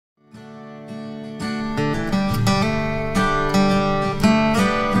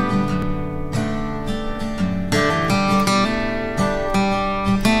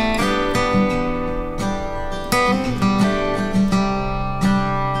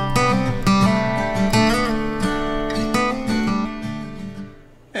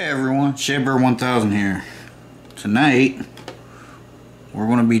Shaber 1000 here. Tonight we're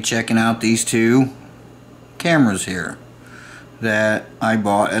going to be checking out these two cameras here that I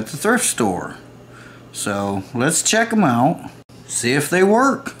bought at the thrift store. So let's check them out, see if they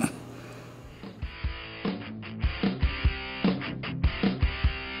work.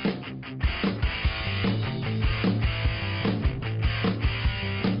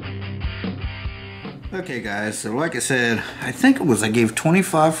 Okay guys, so like I said, I think it was I gave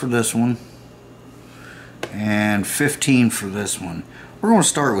 25 for this one and 15 for this one. We're going to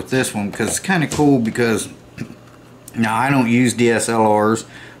start with this one because it's kind of cool, because now I don't use DSLRs,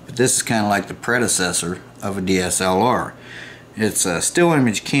 but this is kind of like the predecessor of a DSLR. It's a still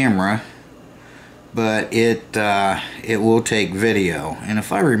image camera, but it will take video, and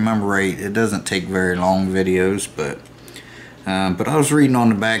if I remember right, it doesn't take very long videos, but I was reading on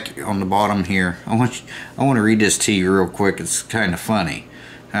the back, on the bottom here. I want to read this to you real quick. It's kind of funny.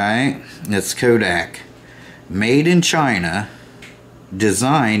 Alright, it's Kodak, made in China,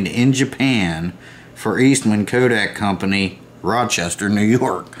 designed in Japan for Eastman Kodak Company, Rochester, New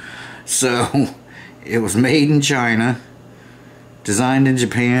York. So it was made in China, designed in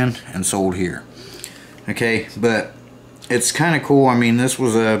Japan, and sold here. Okay, but it's kind of cool. I mean, this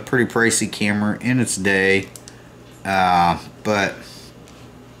was a pretty pricey camera in its day. But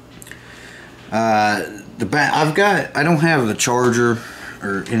I don't have the charger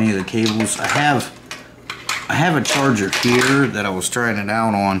or any of the cables. I have a charger here that I was trying it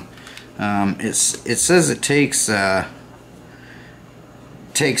out on. It says it takes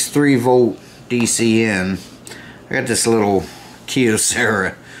 3-volt DC in. I got this little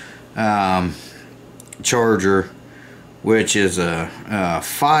Kyocera charger, which is a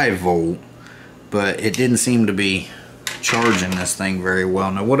 5-volt, but it didn't seem to be charging this thing very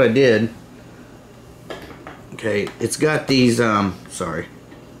well. Now what I did, okay, it's got these it's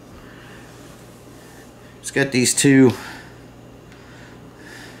got these two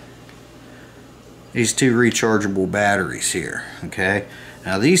rechargeable batteries here. Okay,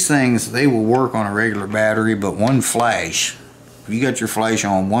 now these things, they will work on a regular battery, but one flash, if you got your flash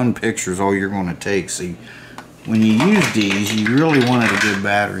on, one picture is all you're going to take. So when you use these, you really wanted a good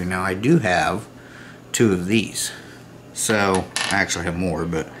battery. Now I do have 2 of these, so I actually have more,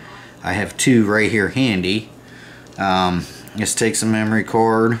 but I have 2 right here handy. This takes a memory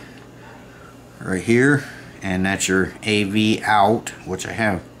card right here, and that's your AV out, which I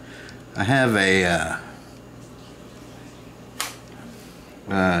have a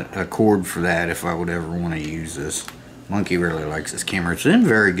cord for that if I would ever want to use this. Monkey really likes this camera. It's in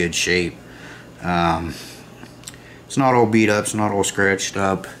very good shape. It's not all beat up, it's not all scratched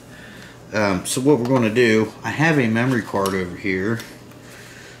up. So what we're going to do, I have a memory card over here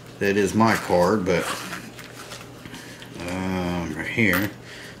that is my card, but right here,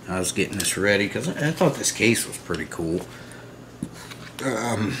 I was getting this ready because I thought this case was pretty cool.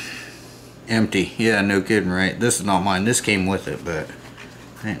 Empty, yeah, no kidding, right? This is not mine. This came with it, but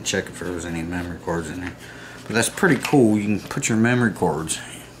I didn't check if there was any memory cards in there. But that's pretty cool. You can put your memory cards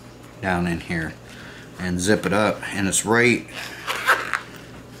down in here and zip it up, and it's right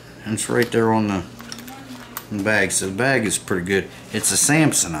there on the bag. So the bag is pretty good. It's a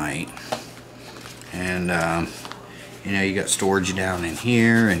Samsonite, and you know, you got storage down in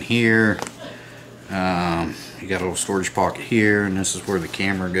here and here. You got a little storage pocket here, and this is where the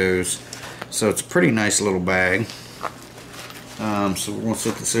camera goes. So it's a pretty nice little bag. So we're going to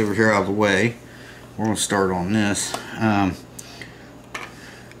set this over here out of the way. We're going to start on this.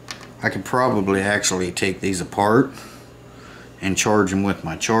 I could probably actually take these apart and charge them with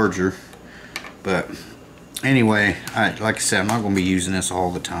my charger, but anyway, like I said, I'm not going to be using this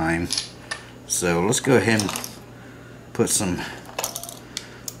all the time. So let's go ahead and put some,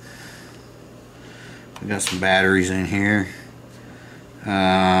 we got some batteries in here.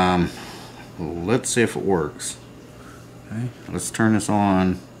 Let's see if it works. Okay, let's turn this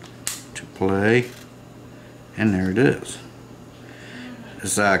on to play, and there it is.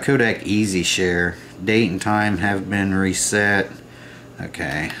 It's Kodak Easy Share. Date and time have been reset.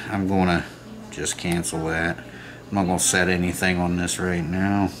 Okay, I'm going to just cancel that. I'm not going to set anything on this right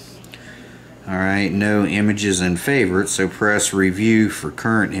now. Alright, no images and favorites, so press review for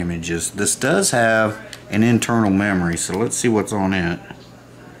current images. This does have an internal memory, so let's see what's on it.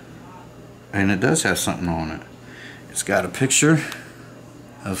 And it does have something on it. It's got a picture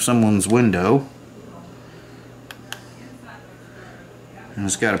of someone's window, and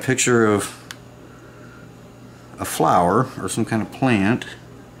it's got a picture of a flower or some kind of plant,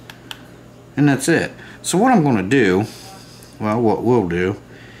 and that's it. So what I'm going to do, well, what we'll do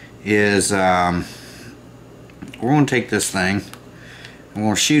is we're going to take this thing, I'm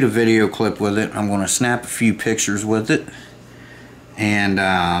going to shoot a video clip with it. I'm going to snap a few pictures with it. And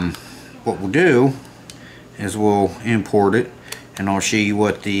what we'll do is we'll import it, and I'll show you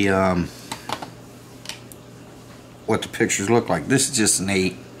what the pictures look like. This is just an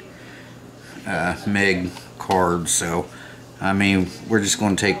 8 meg card, so I mean we're just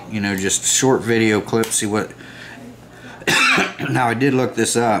going to take, you know, just a short video clip, see what. Now I did look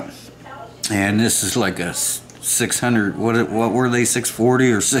this up, and this is like a 600. What were they?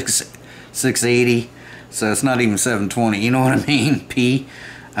 640 or 680? So it's not even 720. You know what I mean? P.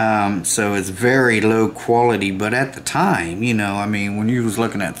 So it's very low quality, but at the time, you know, I mean, when you was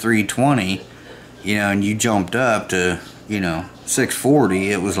looking at 320, you know, and you jumped up to, you know,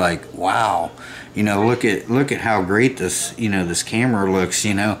 640, it was like, wow, you know, look at how great this, you know, this camera looks,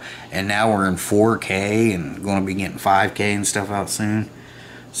 you know. And now we're in 4K and going to be getting 5K and stuff out soon.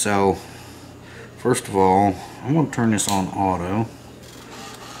 So first of all, I'm going to turn this on auto.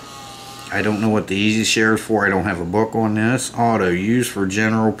 I don't know what the easy share is for. I don't have a book on this. Auto, used for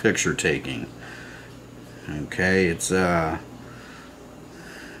general picture taking. Okay, it's 4.0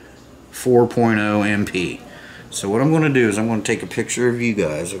 MP. So what I'm going to do is I'm going to take a picture of you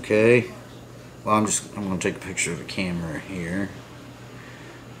guys, okay? Well, I'm going to take a picture of the camera here.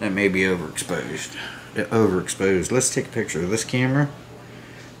 That may be overexposed. Let's take a picture of this camera.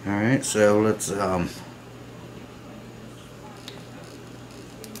 Alright, so let's okay,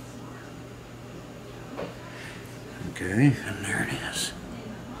 and there it is.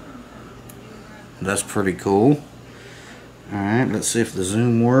 That's pretty cool. Alright, let's see if the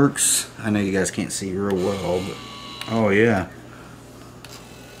zoom works. I know you guys can't see real well, but oh yeah.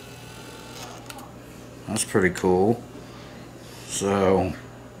 That's pretty cool. So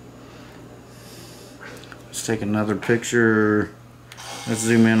let's take another picture. Let's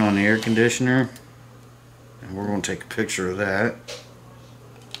zoom in on the air conditioner, and we're going to take a picture of that.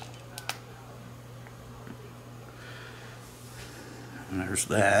 And there's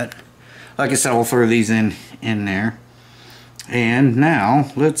that. Like I said, I'll throw these in there. And now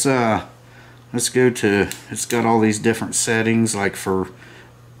let's go to, it's got all these different settings, like for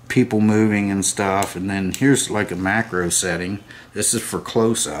people moving and stuff, and then here's like a macro setting. This is for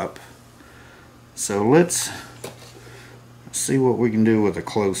close-up. So let's see what we can do with a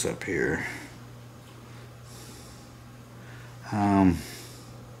close-up here.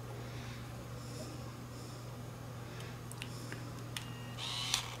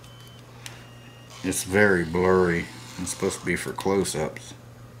 It's very blurry. It's supposed to be for close-ups.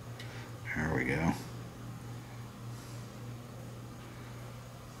 There we go.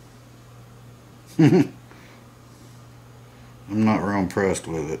 I'm not real impressed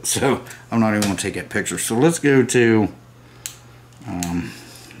with it, so I'm not even going to take that picture. So let's go to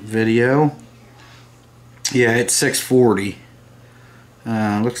video. Yeah, it's 640.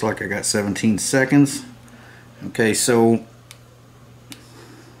 Looks like I got 17 seconds. Okay, so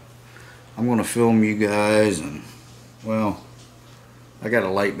I'm going to film you guys, and well, I got a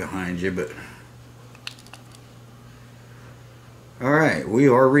light behind you, but alright, we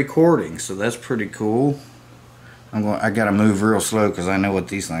are recording, so that's pretty cool. I gotta move real slow because I know what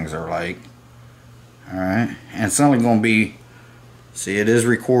these things are like. Alright, and it's only going to be, see, it is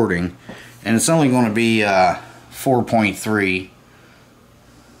recording, and it's only going to be 4.3.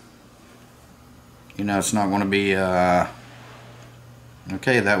 You know, it's not going to be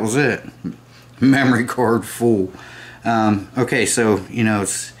okay, that was it. Memory card full. Okay, so you know,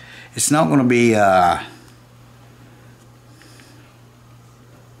 it's not going to be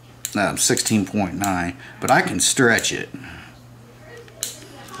 16.9, but I can stretch it,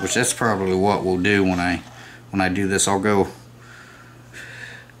 which that's probably what we'll do when I do this. I'll do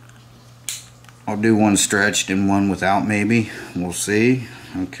one stretched and one without, maybe. We'll see.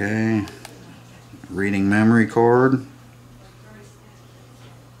 Okay, reading memory card.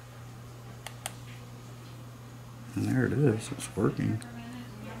 And there it is, it's working.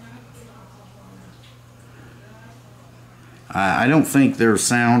 I don't think there's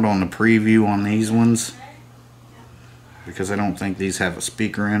sound on the preview on these ones, because I don't think these have a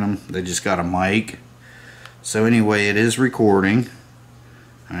speaker in them. They just got a mic. So anyway, it is recording.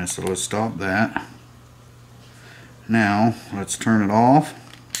 Alright, so let's stop that. Now, let's turn it off.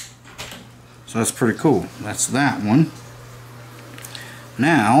 So that's pretty cool. That's that one.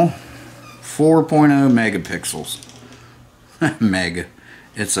 Now, 4.0 megapixels. Mega.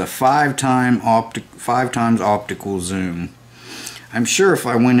 It's a 5 times optical zoom. I'm sure if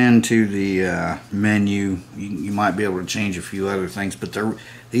I went into the menu, you might be able to change a few other things, but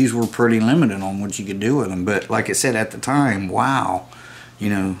these were pretty limited on what you could do with them. But like I said, at the time, wow, you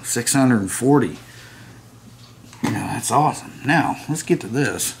know, 640. You know, That's awesome. Now, let's get to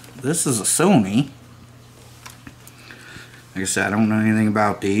this. This is a Sony. Like I said, I don't know anything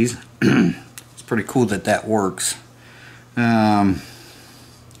about these. It's pretty cool that that works. Up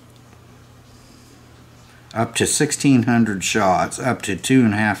to 1,600 shots, up to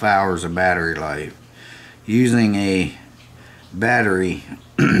 2.5 hours of battery life. Using a battery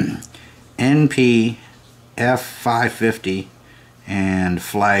NP F550 and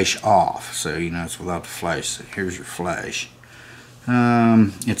flash off. So you know it's without the flash. So here's your flash.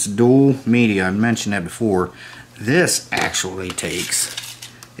 It's dual media. I mentioned that before. This actually takes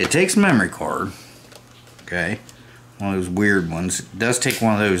memory card. Okay, one of those weird ones. It does take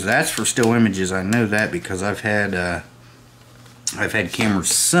one of those. That's for still images. I know that because I've had cameras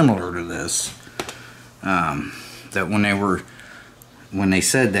similar to this. That when they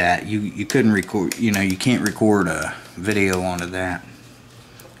said that you couldn't record, you know, you can't record a video onto that.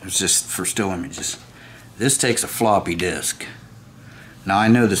 It's just for still images. This takes a floppy disk. Now I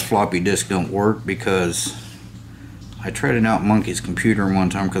know this floppy disk don't work because I tried it out Monkey's computer one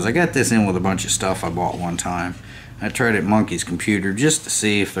time, because I got this in with a bunch of stuff I bought one time. I tried it at Monkey's computer just to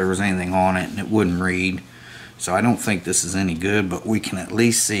see if there was anything on it, and it wouldn't read. So I don't think this is any good, but we can at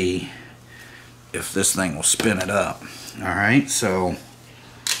least see if this thing will spin it up. Alright, so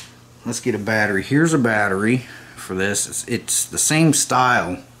let's get a battery. Here's a battery for this. It's the same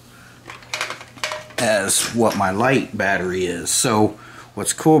style as what my light battery is. So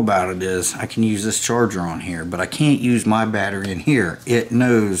what's cool about it is I can use this charger on here, but I can't use my battery in here. It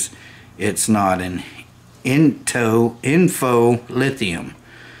knows it's not an info lithium.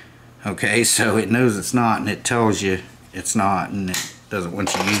 Okay, so it knows it's not, and it tells you it's not, and it doesn't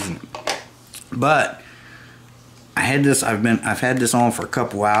want you using it. But I had this. I've had this on for a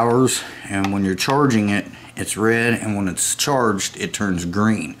couple hours, and when you're charging it, it's red, and when it's charged, it turns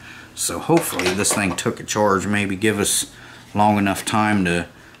green. So hopefully this thing took a charge. Maybe give us long enough time to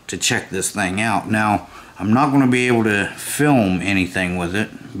check this thing out. Now I'm not going to be able to film anything with it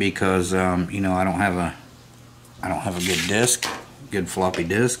because you know, I don't have a good disk, good floppy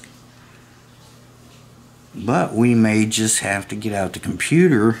disk. But we may just have to get out the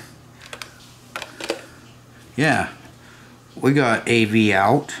computer. Yeah, we got AV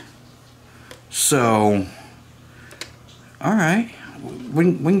out. So alright,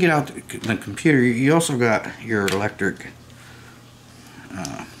 we can get out the computer. You also got your electric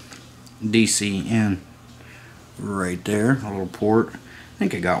DC in right there, a little port. I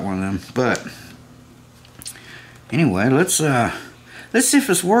think I got one of them. But anyway, let's see if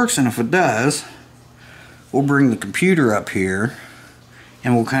this works, and if it does, we'll bring the computer up here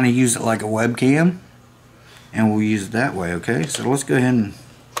and we'll kind of use it like a webcam, and we'll use it that way. Okay, so let's go ahead and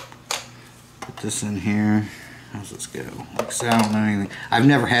put this in here. How's this go? Like I said, I don't know anything. I've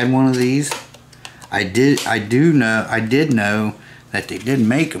never had one of these. I did know that they did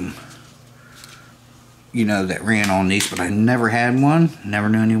make them, you know, that ran on these, but I never had one. Never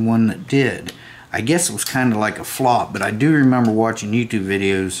knew anyone that did. I guess it was kind of like a flop, but I do remember watching YouTube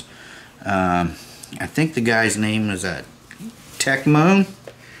videos. I think the guy's name is Tecmo.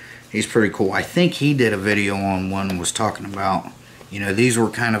 He's pretty cool. I think he did a video on one and was talking about, you know, these were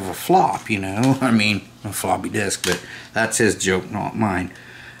kind of a flop, you know. I mean, a floppy disk, but that's his joke, not mine.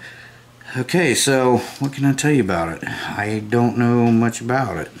 Okay, so what can I tell you about it? I don't know much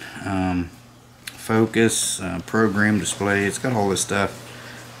about it. Focus, program, display, it's got all this stuff.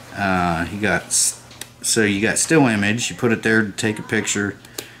 So you got still image, you put it there to take a picture,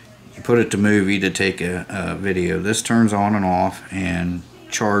 you put it to movie to take a video. This turns on and off and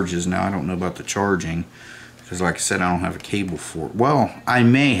charges. Now I don't know about the charging, because like I said, I don't have a cable for it. Well, I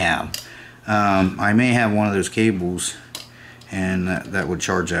may have one of those cables, and that would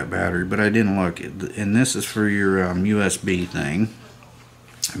charge that battery, but I didn't look. And this is for your USB thing.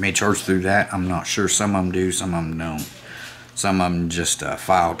 I may charge through that. I'm not sure. Some of them do, some of them don't. Some of them just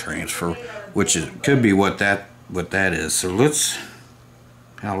file transfer, which could be what that is. So let's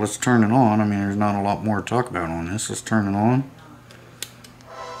turn it on. I mean, there's not a lot more to talk about on this. Let's turn it on.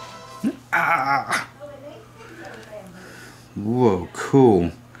 Ah! Whoa,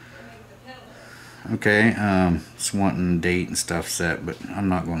 cool. Okay, it's wanting date and stuff set, but I'm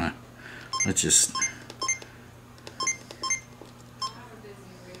not gonna. Let's just.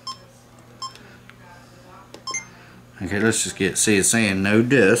 Okay, let's just see, it's saying no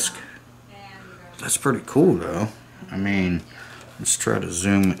disk. That's pretty cool though. I mean, let's try to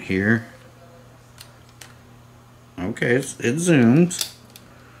zoom it here. Okay, it zooms.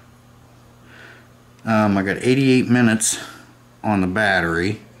 I got 88 minutes on the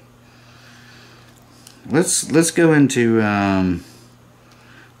battery. Let's go into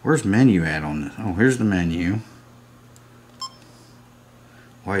where's menu at on this? Oh, here's the menu.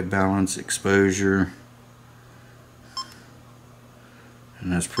 white balance, exposure,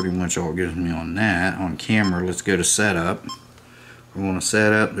 and that's pretty much all it gives me on that. On camera, let's go to setup. We want to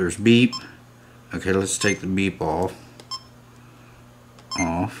set up, there's beep. Okay, let's take the beep off.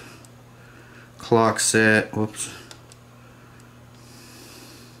 Clock set, whoops.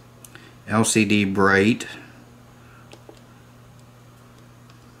 LCD bright.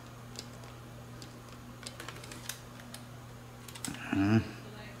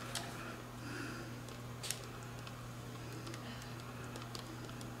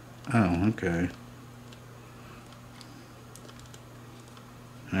 Oh, okay.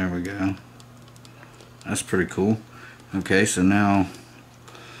 There we go. That's pretty cool. Okay, so now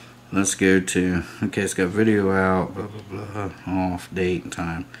let's go to, okay, it's got video out, blah blah blah, off, date and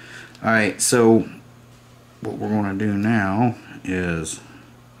time. Alright, so what we're going to do now is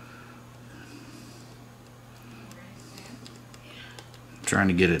I'm trying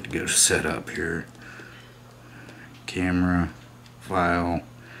to get it to go to setup here. Camera, file,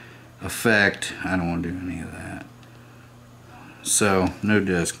 effect. I don't want to do any of that. So no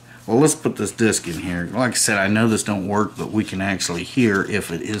disc. Well, let's put this disc in here. Like I said, I know this don't work, but we can actually hear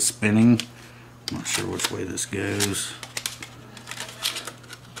if it is spinning. I'm not sure which way this goes.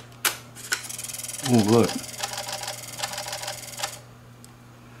 Oh, look.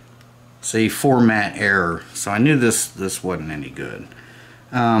 See, format error. So I knew this wasn't any good.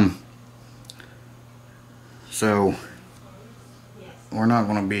 So we're not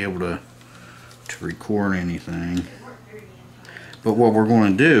going to be able to record anything. But what we're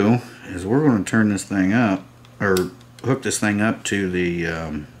going to do is we're going to turn this thing up, or hook this thing up to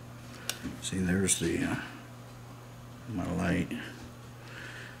the, see, there's the, my light.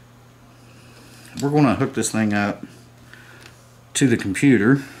 We're going to hook this thing up to the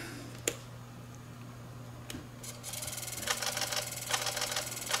computer.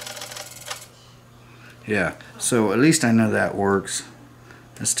 Yeah, so at least I know that works.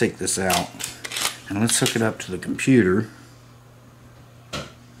 Let's take this out and let's hook it up to the computer.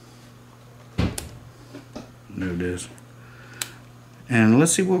 No disc. And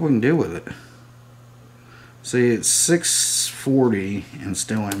let's see what we can do with it. See, it's 640 in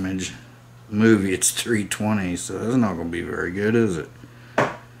still image. Movie, it's 320, so that's not going to be very good, is it?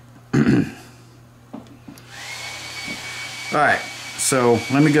 Alright, so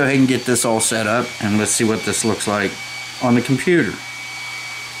let me go ahead and get this all set up and let's see what this looks like on the computer.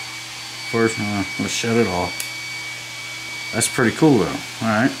 First, let's shut it off. That's pretty cool though.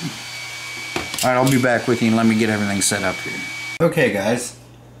 Alright. Alright, I'll be back with you and let me get everything set up here. Okay guys,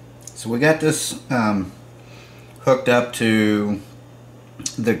 so we got this hooked up to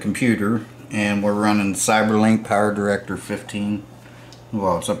the computer and we're running CyberLink Power Director 15.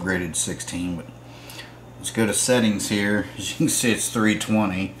 Well, it's upgraded to 16, but let's go to settings here. As you can see, it's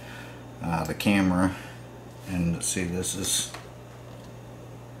 320, the camera, and let's see, this is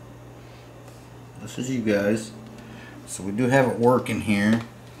you guys. So we do have it working here.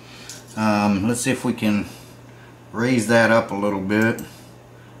 Let's see if we can raise that up a little bit.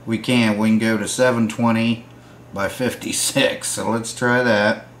 We can go to 720 by 56, so let's try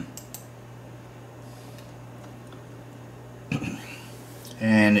that.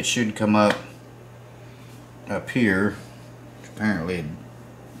 And it should come up here. Apparently it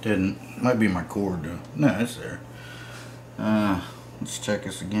didn't. Might be my cord though. No, it's there. Let's check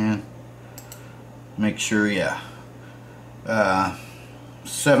this again. Make sure, yeah.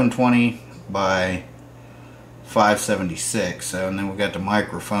 720 by 576. So, and then we got the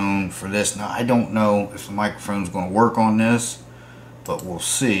microphone for this. Now I don't know if the microphone's going to work on this, but we'll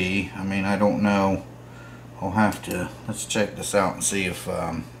see. I mean, I don't know. I'll have to, let's check this out and see if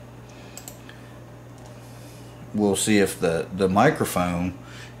we'll see if the microphone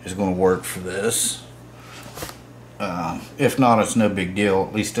is going to work for this. If not, it's no big deal.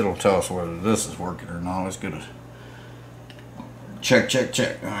 At least it'll tell us whether this is working or not. Let's go to check.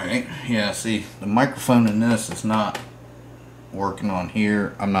 Alright, yeah, see, the microphone in this is not working on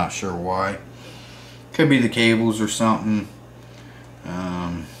here. I'm not sure why. Could be the cables or something.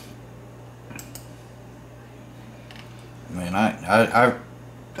 Man, I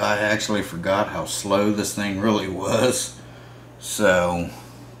actually forgot how slow this thing really was. So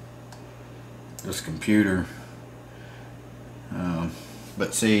this computer,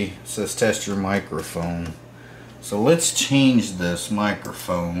 but see, it says test your microphone. So let's change this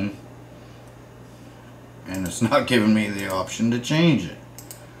microphone, and it's not giving me the option to change it.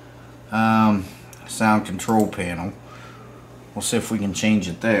 Sound control panel. We'll see if we can change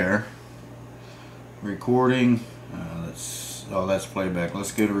it there. Recording. That's playback.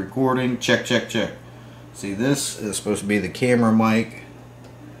 Let's go to recording. Check. See, this is supposed to be the camera mic.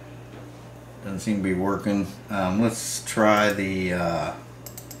 Doesn't seem to be working. Let's try the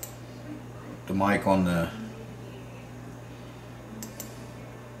mic on the.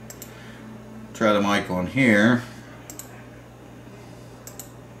 Try the mic on here.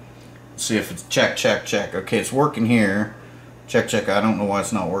 See if it's check. Okay, it's working here. Check. I don't know why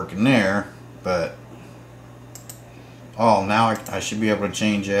it's not working there, but oh, now I should be able to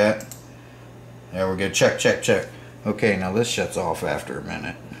change that. There we go. Check. Okay, now this shuts off after a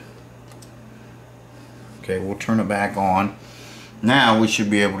minute. Okay, we'll turn it back on. Now we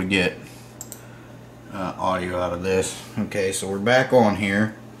should be able to get audio out of this. Okay, so we're back on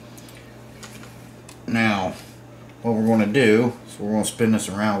here. Now, what we're going to do is we're going to spin this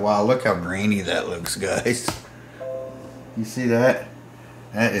around. Wow, look how grainy that looks, guys. You see that?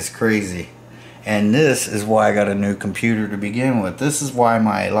 That is crazy. And this is why I got a new computer to begin with. This is why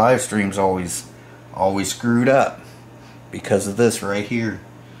my live streams always screwed up. Because of this right here.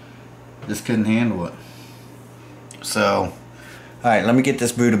 Just couldn't handle it. So, alright, let me get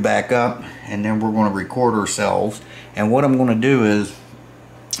this booted back up, and then we're going to record ourselves. And what I'm going to do is,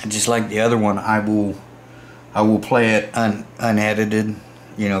 just like the other one, I will play it unedited,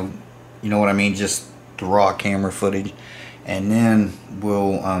 you know what I mean, just the raw camera footage, and then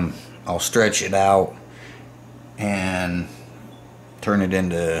I'll stretch it out and turn it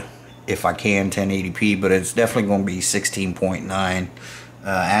into, if I can, 1080p, but it's definitely going to be 16.9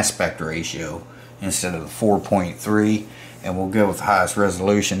 aspect ratio instead of the 4.3, and we'll go with the highest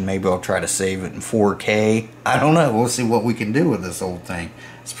resolution. Maybe I'll try to save it in 4K. I don't know. We'll see what we can do with this old thing.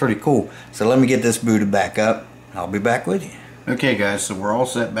 It's pretty cool. So let me get this booted back up. I'll be back with you. Okay, guys, so we're all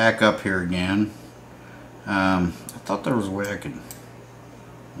set back up here again. I thought there was a way I could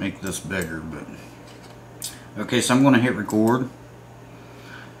make this bigger, but okay, so I'm going to hit record.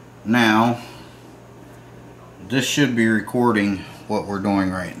 Now, this should be recording what we're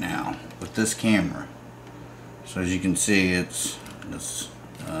doing right now with this camera. So as you can see, let's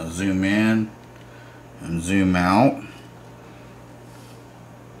zoom in and zoom out.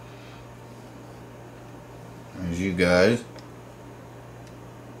 There's you guys.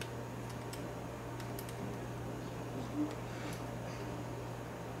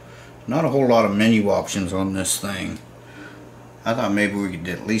 Not a whole lot of menu options on this thing. I thought maybe we could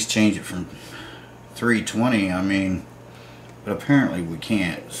at least change it from 320, I mean, but apparently we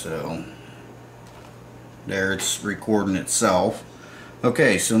can't, so there, it's recording itself.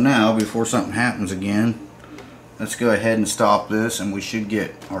 Okay, so now before something happens again, let's go ahead and stop this, and we should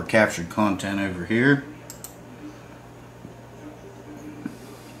get our captured content over here.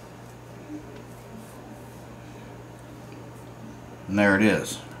 And there it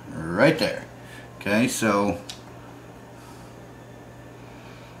is, right there. Okay, so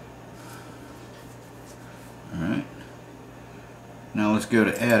alright, now let's go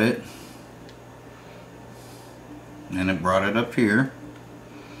to edit, and it brought it up here,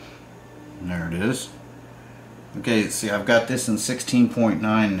 and there it is. Okay, see, I've got this in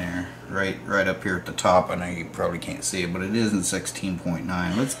 16.9 there, right up here at the top. I know you probably can't see it, but it is in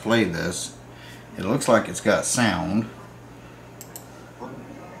 16.9. Let's play this. It looks like it's got sound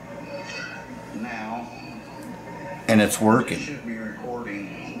now, and it's working. It should be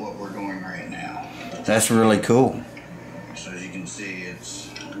recording what we're doing right now. That's really cool. So as you can see, it's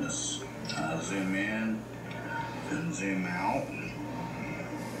zoom in and zoom out.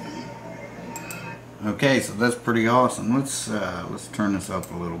 Okay, so that's pretty awesome. Let's turn this up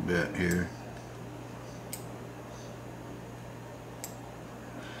a little bit here.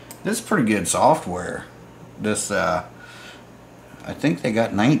 This is pretty good software. This I think they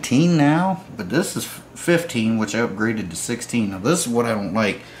got 19 now, but this is 15, which I upgraded to 16. Now this is what I don't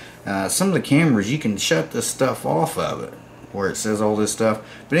like. Some of the cameras, you can shut this stuff off of it, where it says all this stuff.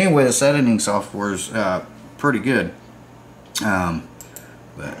 But anyway, this editing software is pretty good. But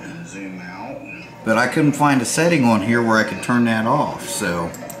zoom out. But I couldn't find a setting on here where I could turn that off.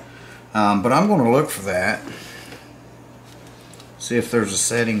 So, but I'm going to look for that. See if there's a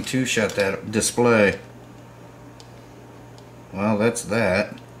setting to shut that display. Well, that's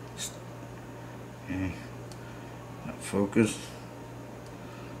that. Okay. Focus.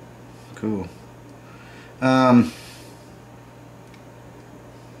 Cool.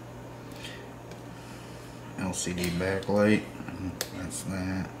 LCD backlight. That's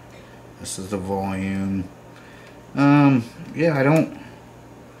that. This is the volume. Yeah, I don't.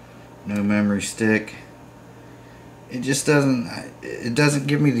 No memory stick. It just doesn't. It doesn't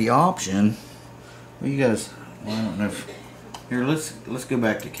give me the option. Well, you guys. Well, I don't know if. Here, let's go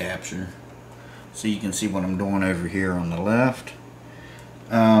back to capture, so you can see what I'm doing over here on the left.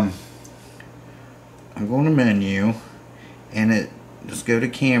 I'm going to menu, and just go to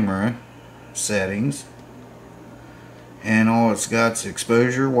camera. settings, and all it's got is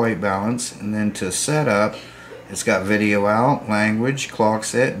exposure, white balance, and then to setup it's got video out, language, clock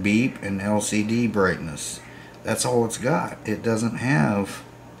set, beep, and LCD brightness. That's all it's got. It doesn't have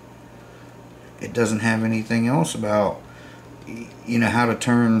anything else about, you know, how to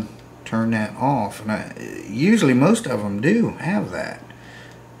turn that off. And usually most of them do have that,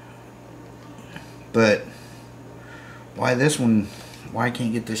 but why this one, why I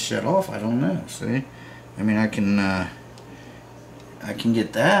can't get this shut off, I don't know. See, I mean, I can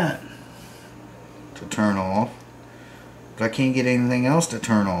get that to turn off, but I can't get anything else to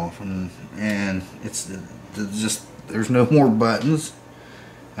turn off, and it's just, there's no more buttons.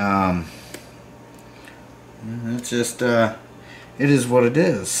 It's just it is what it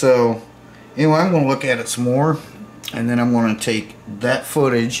is. So anyway, I'm going to look at it some more, and then I'm going to take that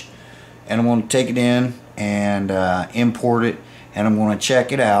footage and I'm going to take it in and import it, and I'm going to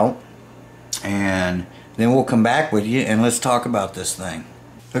check it out, and then we'll come back with you and let's talk about this thing.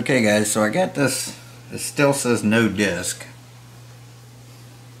 Okay guys, so I got this. It still says no disc,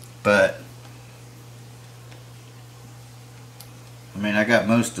 but I mean, I got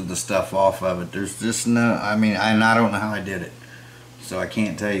most of the stuff off of it. There's just no, I mean, I don't know how I did it, so I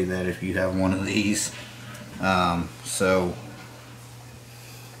can't tell you that if you have one of these. So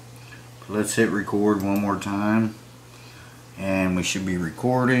let's hit record one more time, and we should be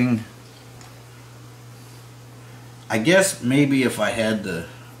recording. I guess maybe if I had the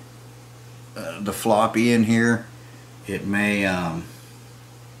floppy in here, it may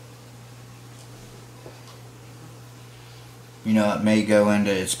you know, it may go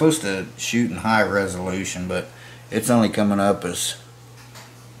into, it's supposed to shoot in high resolution, but it's only coming up as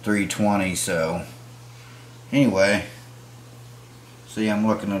 320. So anyway, see, I'm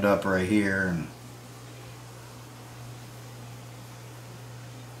looking it up right here, and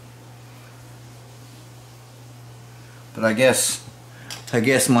but I guess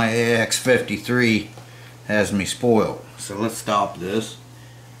my AX53 has me spoiled. So let's stop this,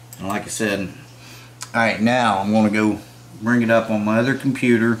 and like I said, alright, now I'm going to go bring it up on my other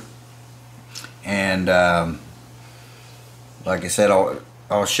computer, and like I said,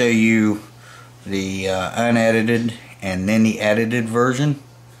 I'll show you the unedited and then the edited version,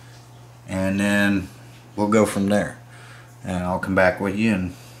 and then we'll go from there, and I'll come back with you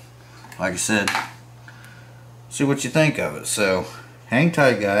and, like I said, see what you think of it. So hang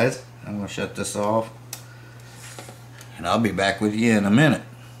tight guys, I'm going to shut this off, and I'll be back with you in a minute.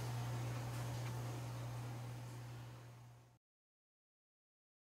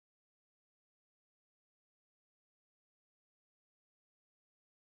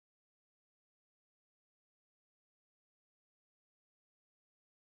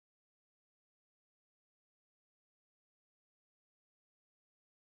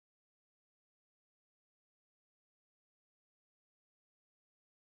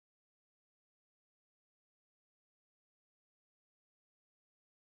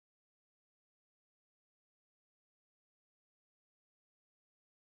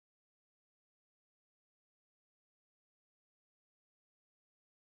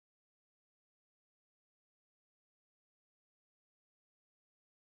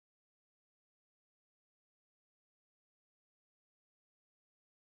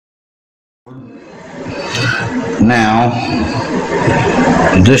 Now,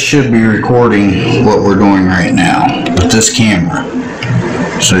 this should be recording what we're doing right now with this camera.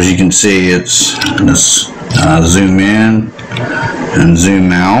 So as you can see, it's this zoom in and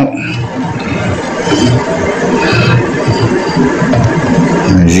zoom out.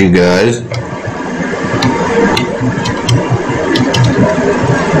 There's you guys.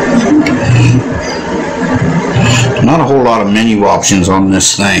 Not a whole lot of menu options on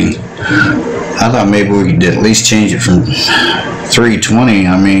this thing. I thought maybe we could at least change it from 320.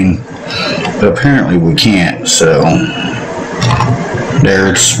 I mean, but apparently we can't. So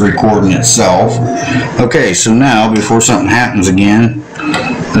there, it's recording itself. Okay, so now before something happens again,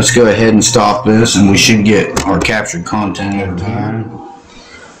 let's go ahead and stop this, and we should get our captured content every time,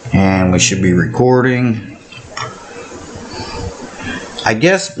 and we should be recording. I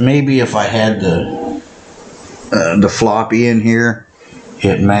guess maybe if I had the floppy in here,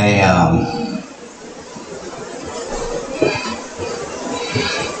 it may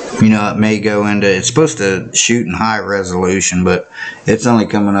you know, it may go into, it's supposed to shoot in high resolution, but it's only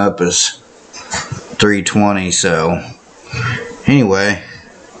coming up as 320. So anyway,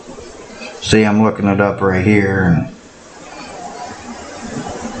 see, I'm looking it up right here, and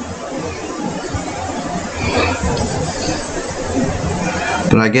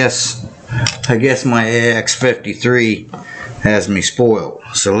but I guess my AX53 has me spoiled.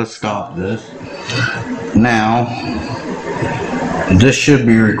 So let's stop this. Now, this should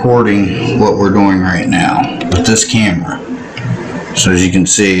be recording what we're doing right now with this camera. So as you can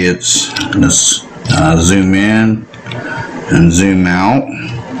see, it's this zoom in and zoom out.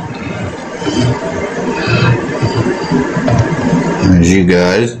 As you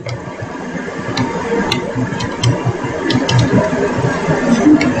guys.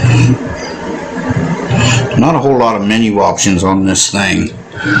 Not a whole lot of menu options on this thing.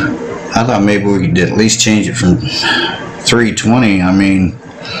 I thought maybe we could at least change it from 320. I mean,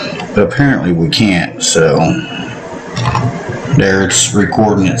 but apparently we can't. So there, it's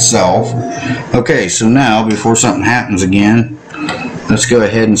recording itself. Okay, so now before something happens again, let's go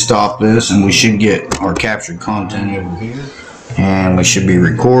ahead and stop this, and we should get our captured content over here, and we should be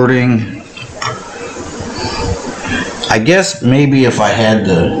recording. I guess maybe if I had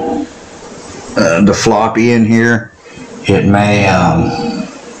the floppy in here, it may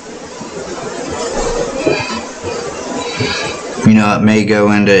you know, it may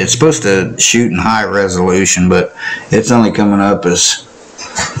go into, it's supposed to shoot in high resolution, but it's only coming up as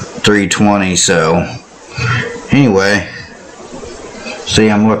 320. So anyway, see,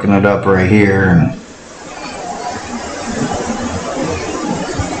 I'm looking it up right here, and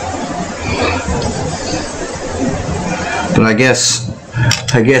but I guess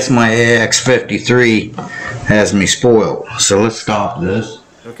my AX53 has me spoiled. So let's stop this.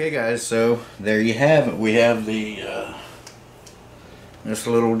 Okay guys, so there you have it. We have the this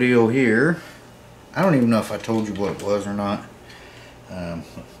little deal here. I don't even know if I told you what it was or not.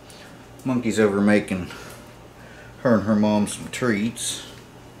 Monkey's over making her and her mom some treats.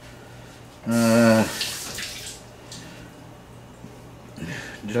 Did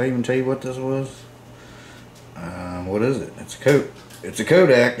I even tell you what this was? What is it? It's a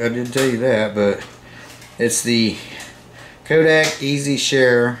Kodak. I did tell you that, but it's the Kodak Easy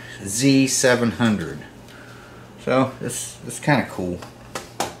Share Z700. So it's kind of cool.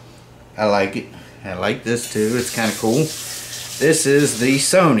 I like it. I like this too. It's kind of cool. This is the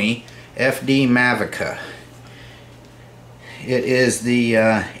Sony FD Mavica. It is the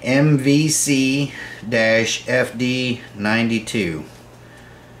MVC-FD92.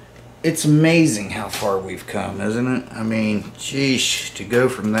 It's amazing how far we've come, isn't it? I mean, sheesh, to go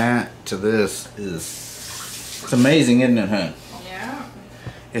from that to this it's amazing, isn't it, huh? Yeah.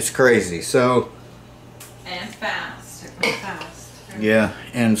 It's crazy. So, and fast. It goes fast. Yeah,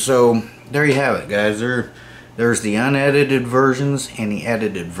 and so there you have it, guys. There's the unedited versions and the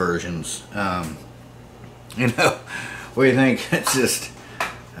edited versions. You know, what do you think? It's just,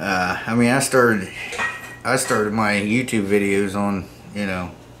 I mean, I started my YouTube videos on, you know,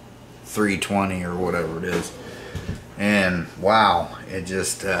 320 or whatever it is, and wow, it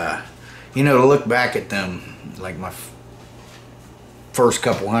just you know, to look back at them, like my first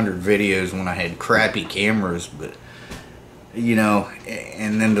couple hundred videos when I had crappy cameras, but you know,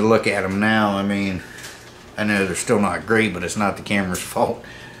 and then to look at them now, I mean, I know they're still not great, but it's not the camera's fault.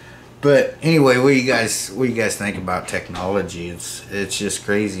 But anyway, what do you guys think about technology? It's just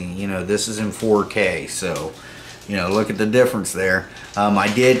crazy. You know, this is in 4K, so you know, look at the difference there.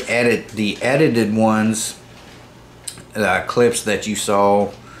 I did edit the edited ones, clips that you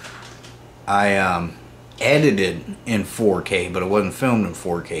saw. I edited in 4K, but it wasn't filmed in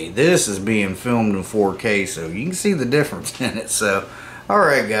 4K. This is being filmed in 4K, so you can see the difference in it. So,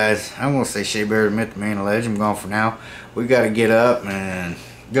 alright guys, I'm going to say Shea Bear, the Myth, the Man, the Legend. I'm gone for now. We got to get up and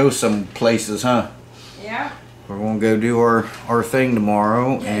go some places, huh? Yeah. We're going to go do our thing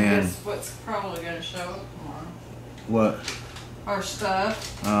tomorrow. Yeah, and guess what's probably going to show up tomorrow? What? Our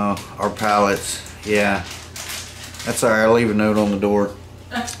stuff. Oh, our pallets. Yeah. That's alright. I'll leave a note on the door.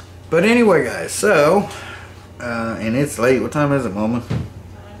 But anyway, guys, so, and it's late. What time is it, Mama? It's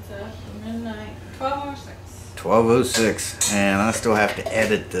after midnight. 12:06. 12:06. And I still have to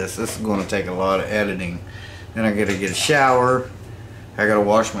edit this. This is going to take a lot of editing. Then I got to get a shower. I got to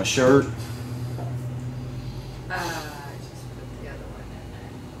wash my shirt. I just put the other one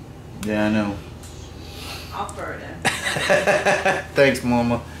in there. Yeah, I know. I'll throw it in. Thanks,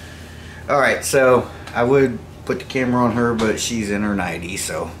 Mama. Alright, so I would put the camera on her, but she's in her 90s,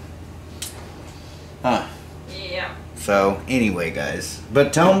 so. Huh. Yeah. So, anyway, guys.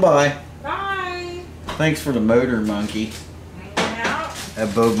 But tell them bye. Bye. Thanks for the motor, Monkey. Yeah.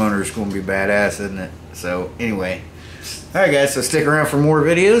 That boat motor is going to be badass, isn't it? So, anyway. Alright, guys, so stick around for more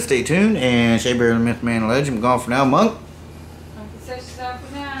videos. Stay tuned. And Shea Bear, the Myth, Man, the Legend. I'm gone for now. Monk. Monkey says she's out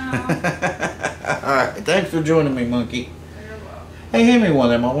for now. Alright, thanks for joining me, Monkey. You're welcome. Hey, hand me one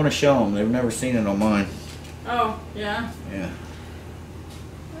of them. I want to show them. They've never seen it on mine. Oh, yeah. Yeah.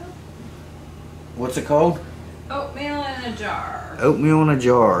 What's it called? Oatmeal in a jar. Oatmeal in a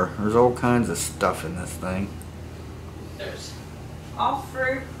jar. There's all kinds of stuff in this thing. There's all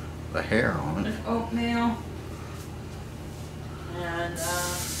fruit. The hair on it. There's oatmeal. And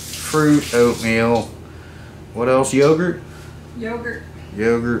fruit, oatmeal. What else? Yogurt? yogurt.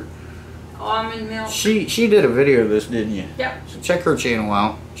 Yogurt. Almond milk. She did a video of this, didn't you? Yep. So check her channel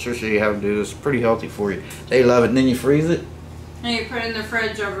out. She'll show you how to do this. Pretty healthy for you. They love it. And then you freeze it. And you put it in the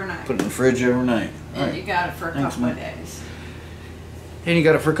fridge overnight. Put it in the fridge overnight. And Alright. you got it for a Thanks, couple of man. days. And you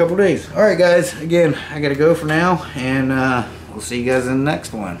got it for a couple days. Alright guys, again, I gotta go for now, and we'll see you guys in the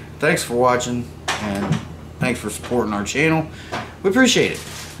next one. Thanks for watching, and thanks for supporting our channel. We appreciate it.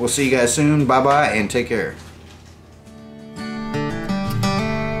 We'll see you guys soon. Bye bye, and take care.